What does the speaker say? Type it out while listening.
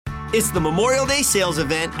It's the Memorial Day sales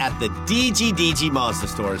event at the DGDG Mazda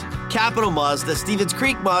stores. Capital Mazda, Stevens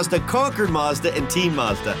Creek Mazda, Concord Mazda, and Team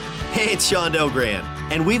Mazda. Hey, it's Sean Delgrand.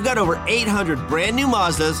 And we've got over 800 brand new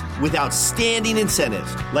Mazdas with outstanding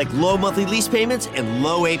incentives, like low monthly lease payments and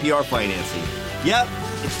low APR financing. Yep,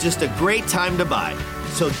 it's just a great time to buy.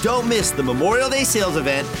 So don't miss the Memorial Day sales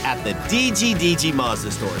event at the DGDG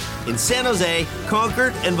Mazda stores in San Jose,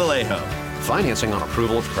 Concord, and Vallejo. Financing on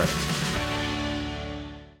approval of credit.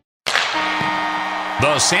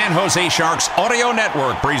 The San Jose Sharks Audio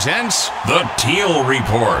Network presents The Teal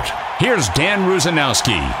Report. Here's Dan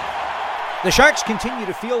Rusanowski. The Sharks continue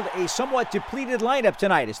to field a somewhat depleted lineup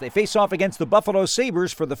tonight as they face off against the Buffalo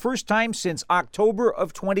Sabres for the first time since October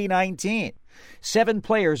of 2019. 7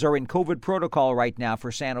 players are in COVID protocol right now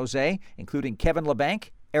for San Jose, including Kevin Labanc,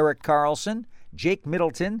 Erik Karlsson, Jake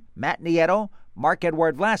Middleton, Matt Nieto,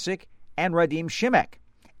 Marc-Edouard Vlasic, and Radim Simek.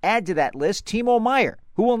 Add to that list Timo Meier,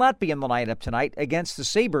 who will not be in the lineup tonight against the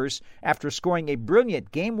Sabres after scoring a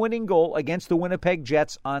brilliant game-winning goal against the Winnipeg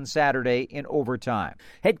Jets on Saturday in overtime.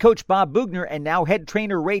 Head coach Bob Boughner and now head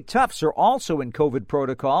trainer Ray Tufts are also in COVID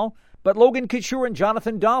protocol, but Logan Couture and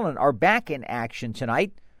Jonathan Dahlen are back in action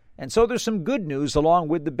tonight, and so there's some good news along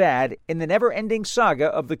with the bad in the never-ending saga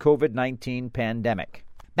of the COVID-19 pandemic.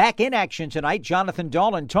 Back in action tonight, Jonathan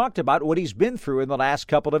Dahlen talked about what he's been through in the last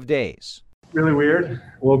couple of days. Really weird.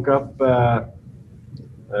 Woke up, I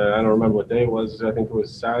don't remember what day it was. I think it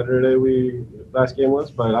was Saturday last game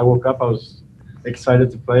was, but I woke up, I was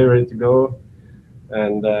excited to play, ready to go.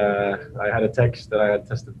 And I had a text that I had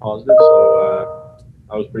tested positive, so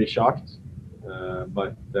I was pretty shocked.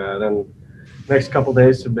 But then next couple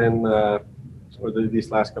days have been,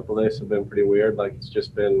 these last couple days have been pretty weird. Like it's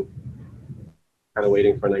just been kind of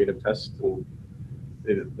waiting for a negative test, and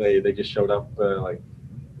they just showed up like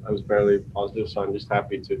I was barely positive, so I'm just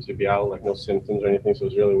happy to be out, like no symptoms or anything. So it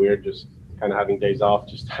was really weird, just kind of having days off,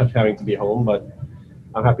 just having to be home. But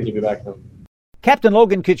I'm happy to be back now. Captain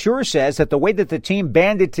Logan Couture says that the way that the team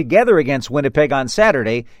banded together against Winnipeg on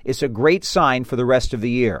Saturday is a great sign for the rest of the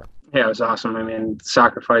year. Yeah, it was awesome. I mean,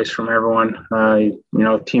 sacrifice from everyone.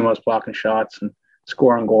 Timo's blocking shots and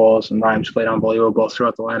scoring goals, and Ryan's played unbelievable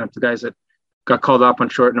throughout the lineup. The guys that got called up on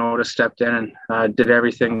short notice, stepped in and did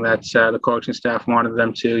everything that the coaching staff wanted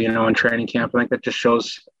them to, in training camp. I think that just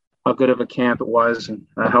shows how good of a camp it was and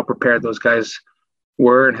how prepared those guys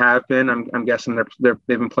were and have been. I'm guessing they've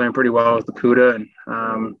been playing pretty well with the CUDA,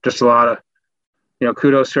 and just a lot of,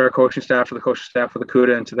 kudos to our coaching staff, for the coaching staff for the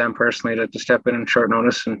CUDA, and to them personally to step in short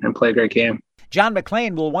notice and play a great game. John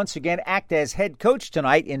McLean will once again act as head coach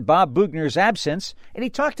tonight in Bob Boughner's absence, and he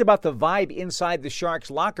talked about the vibe inside the Sharks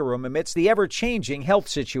locker room amidst the ever-changing health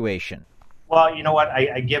situation. Well, you know what?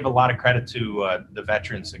 I give a lot of credit to the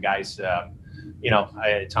veterans, the guys.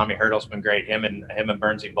 Tommy Hurdle's been great. Him and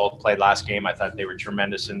Bernsey both played last game. I thought they were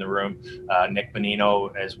tremendous in the room. Nick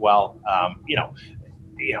Bonino as well.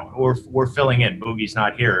 We're filling in. Boogie's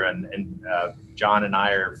not here, and John and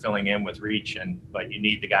I are filling in with Reach, but you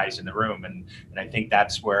need the guys in the room, and I think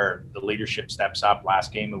that's where the leadership steps up.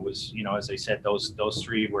 Last game, it was, as I said, those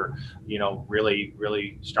three were, really,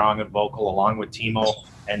 really strong and vocal, along with Timo.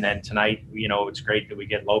 And then tonight, it's great that we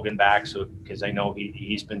get Logan back, so because I know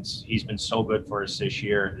he's been so good for us this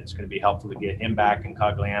year. It's going to be helpful to get him back, and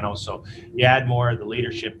Cogliano. So you add more of the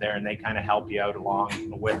leadership there, and they kind of help you out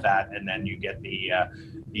along with that. And then you get the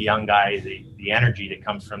young guy, the energy that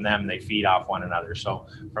comes from them. They feed off one another. So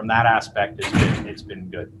from that aspect, it's been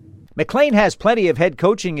good. McLean has plenty of head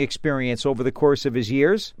coaching experience over the course of his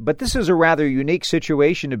years, but this is a rather unique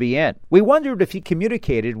situation to be in. We wondered if he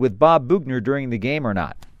communicated with Bob Boughner during the game or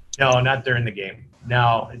not. No, not during the game.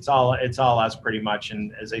 No, it's all us pretty much.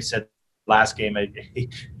 And as I said last game,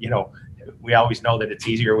 we always know that it's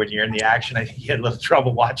easier when you're in the action. I think he had a little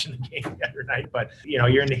trouble watching the game the other night, but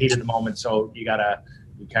you're in the heat of the moment, so you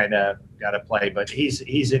kind of got to play. But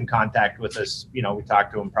he's in contact with us. We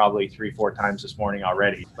talked to him probably 3-4 times this morning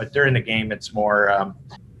already. But during the game, it's more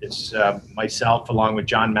it's myself along with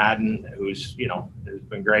John Madden, who's has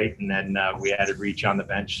been great, and then we added Reach on the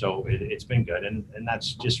bench, so it's been good, and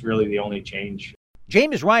that's just really the only change.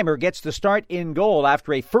 James Reimer gets the start in goal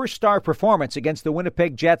after a first-star performance against the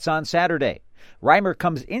Winnipeg Jets on Saturday. Reimer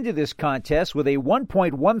comes into this contest with a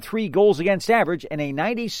 1.13 goals against average and a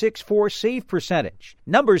 96.4 save percentage,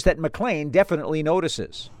 numbers that McLean definitely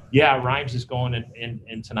notices. Yeah, Reims is going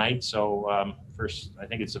in tonight, so I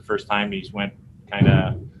think it's the first time he's went kind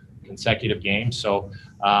of consecutive games. So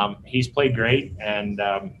he's played great, and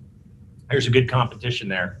there's a good competition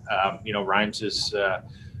there. Reims is,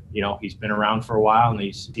 he's been around for a while, and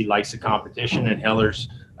he likes the competition, and Hiller's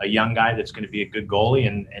a young guy that's going to be a good goalie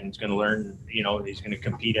and is going to learn, he's going to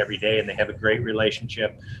compete every day, and they have a great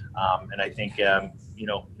relationship. And I think,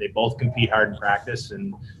 they both compete hard in practice,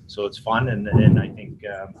 and so it's fun. And I think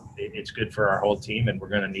it's good for our whole team, and we're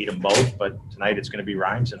going to need them both. But tonight it's going to be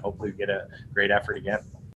Rhymes, and hopefully we get a great effort again.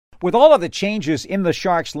 With all of the changes in the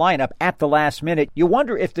Sharks lineup at the last minute, you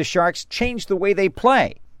wonder if the Sharks changed the way they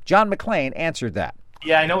play. John McLean answered that.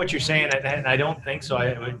 Yeah, I know what you're saying, and I don't think so.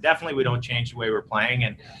 We don't change the way we're playing.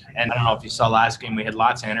 And I don't know if you saw last game, we had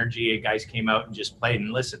lots of energy. Guys came out and just played.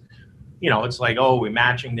 And listen, it's like, we're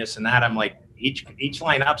matching this and that. I'm like, each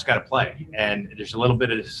lineup's got to play, and there's a little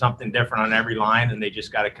bit of something different on every line, and they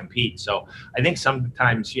just got to compete. So I think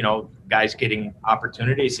sometimes, guys getting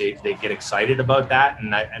opportunities, they get excited about that.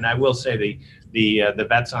 And I will say the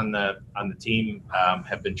vets on the team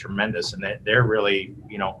have been tremendous, and they're really,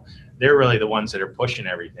 they're really the ones that are pushing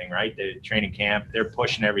everything, right? The training camp, they're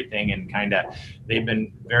pushing everything, and they've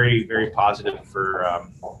been very, very positive for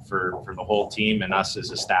the whole team and us as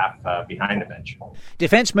a staff behind the bench.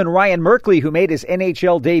 Defenseman Ryan Merkley, who made his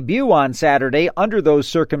NHL debut on Saturday under those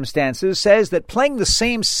circumstances, says that playing the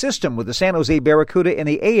same system with the San Jose Barracuda in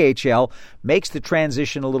the AHL makes the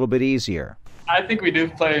transition a little bit easier. I think we do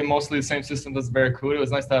play mostly the same system as Barracuda. It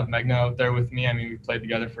was nice to have Megna out there with me. I mean, we've played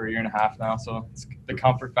together for a year and a half now, so it's the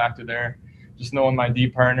comfort factor there. Just knowing my D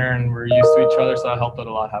partner, and we're used to each other, so that helped out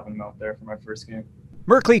a lot having him out there for my first game.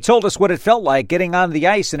 Merkley told us what it felt like getting on the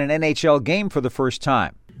ice in an NHL game for the first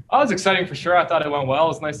time. Oh, it was exciting for sure. I thought it went well. It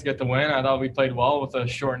was nice to get the win. I thought we played well with a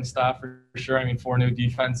shortened staff for sure. I mean, 4 new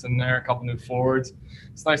defense in there, a couple new forwards.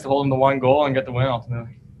 It's nice to hold them to 1 goal and get the win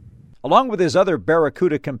ultimately. Along with his other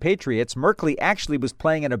Barracuda compatriots, Merkley actually was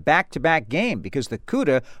playing in a back-to-back game because the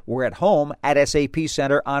CUDA were at home at SAP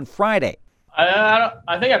Center on Friday.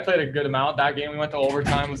 I think I played a good amount that game. We went to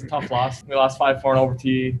overtime. It was a tough loss. We lost 5-4 in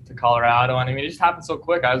OT to Colorado. And I mean, it just happened so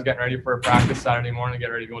quick. I was getting ready for a practice Saturday morning to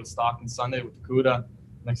get ready to go to Stockton Sunday with the CUDA.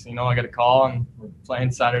 Next thing you know, I get a call and we're playing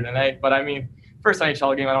Saturday night. But I mean, first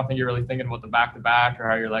NHL game, I don't think you're really thinking about the back-to-back or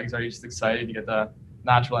how your legs are. You're just excited to get the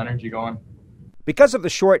natural energy going. Because of the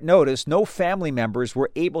short notice, no family members were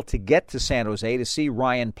able to get to San Jose to see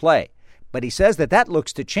Ryan play. But he says that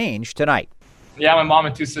looks to change tonight. Yeah, my mom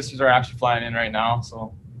and 2 sisters are actually flying in right now,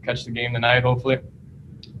 so catch the game tonight, hopefully.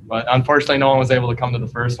 But unfortunately, no one was able to come to the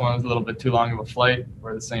first one. It was a little bit too long of a flight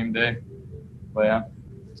for the same day. But yeah,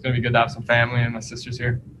 it's going to be good to have some family and my sisters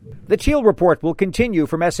here. The Teal Report will continue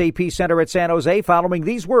from SAP Center at San Jose following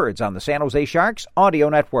these words on the San Jose Sharks Audio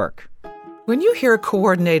Network. When you hear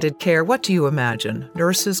coordinated care, what do you imagine?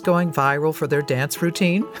 Nurses going viral for their dance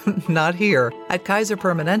routine? Not here. At Kaiser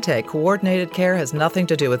Permanente, coordinated care has nothing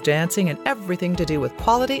to do with dancing and everything to do with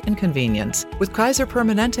quality and convenience. With Kaiser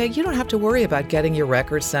Permanente, you don't have to worry about getting your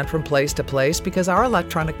records sent from place to place because our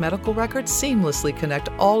electronic medical records seamlessly connect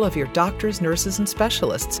all of your doctors, nurses, and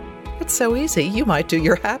specialists. It's so easy, you might do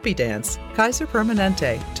your happy dance. Kaiser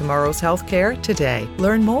Permanente. Tomorrow's healthcare today.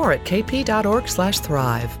 Learn more at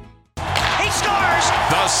kp.org/thrive.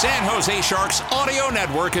 The San Jose Sharks Audio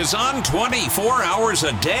Network is on 24 hours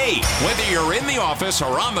a day. Whether you're in the office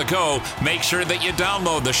or on the go, make sure that you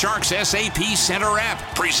download the Sharks SAP Center app,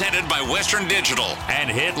 presented by Western Digital,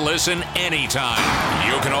 and hit listen anytime.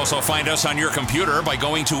 You can also find us on your computer by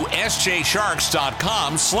going to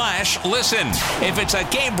sjsharks.com/listen. If it's a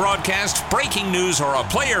game broadcast, breaking news, or a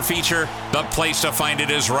player feature, the place to find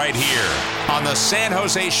it is right here on the San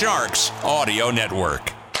Jose Sharks Audio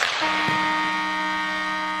Network.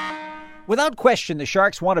 Without question, the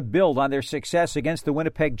Sharks want to build on their success against the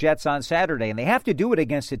Winnipeg Jets on Saturday, and they have to do it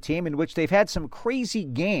against a team in which they've had some crazy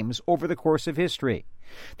games over the course of history.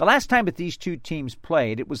 The last time that these two teams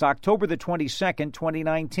played, it was October the 22nd,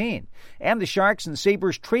 2019, and the Sharks and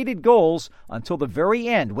Sabres traded goals until the very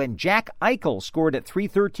end when Jack Eichel scored at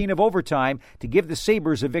 3:13 of overtime to give the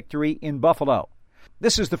Sabres a victory in Buffalo.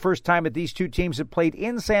 This is the first time that these two teams have played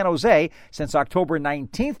in San Jose since October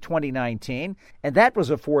 19th, 2019, and that was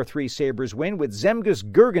a 4-3 Sabres win with Zemgus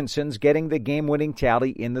Girgensons getting the game-winning tally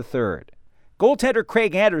in the third. Goaltender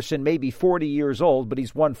Craig Anderson may be 40 years old, but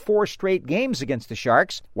he's won 4 straight games against the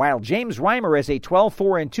Sharks, while James Reimer has a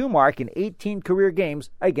 12-4-2 mark in 18 career games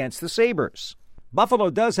against the Sabres. Buffalo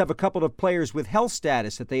does have a couple of players with health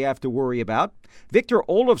status that they have to worry about. Victor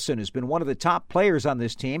Olofsson, who's been one of the top players on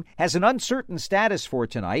this team, has an uncertain status for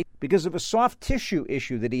tonight because of a soft tissue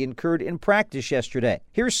issue that he incurred in practice yesterday.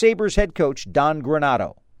 Here's Sabres head coach Don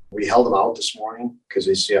Granato. We held him out this morning because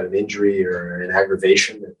they see an injury or an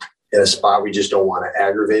aggravation in a spot we just don't want to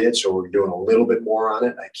aggravate it, so we're doing a little bit more on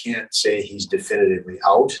it. I can't say he's definitively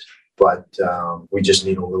out, but we just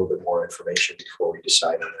need a little bit more information before we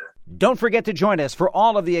decide on that. Don't forget to join us for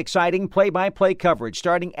all of the exciting play-by-play coverage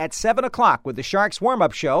starting at 7 o'clock with the Sharks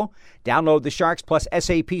warm-up show. Download the Sharks Plus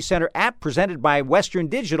SAP Center app presented by Western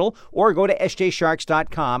Digital or go to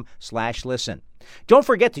sjsharks.com/listen. Don't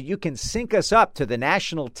forget that you can sync us up to the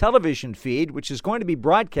national television feed, which is going to be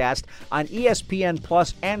broadcast on ESPN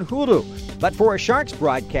Plus and Hulu. But for a Sharks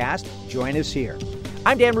broadcast, join us here.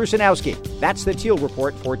 I'm Dan Rusanowski. That's the Teal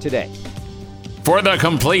Report for today. For the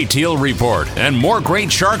complete Teal Report and more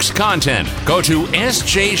great Sharks content, go to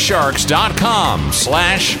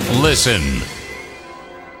sjsharks.com/listen.